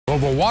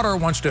Louisville Water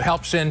wants to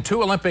help send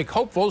 2 Olympic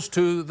hopefuls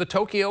to the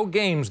Tokyo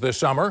Games this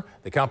summer.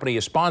 The company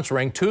is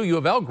sponsoring 2 U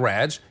of L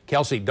grads,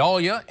 Kelsey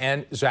Dahlia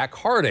and Zach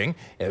Harding,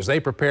 as they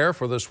prepare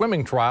for the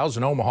swimming trials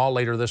in Omaha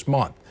later this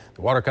month.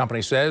 The water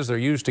company says they're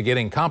used to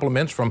getting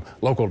compliments from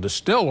local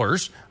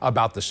distillers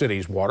about the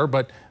city's water,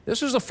 but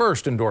this is the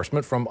first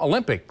endorsement from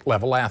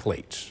Olympic-level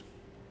athletes.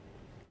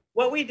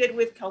 What we did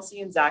with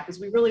Kelsey and Zach is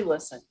we really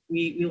listened.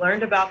 We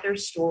learned about their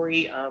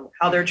story,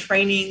 how their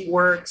training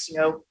works,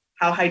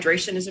 how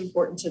hydration is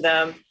important to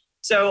them.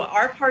 So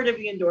our part of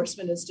the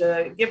endorsement is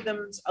to give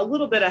them a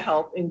little bit of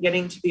help in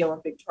getting to the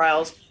Olympic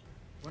trials.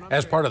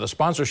 As part of the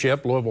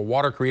sponsorship, Louisville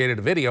Water created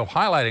a video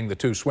highlighting the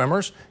 2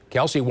 swimmers.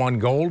 Kelsey won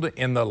gold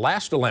in the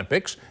last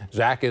Olympics.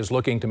 Zach is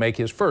looking to make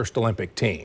his first Olympic team.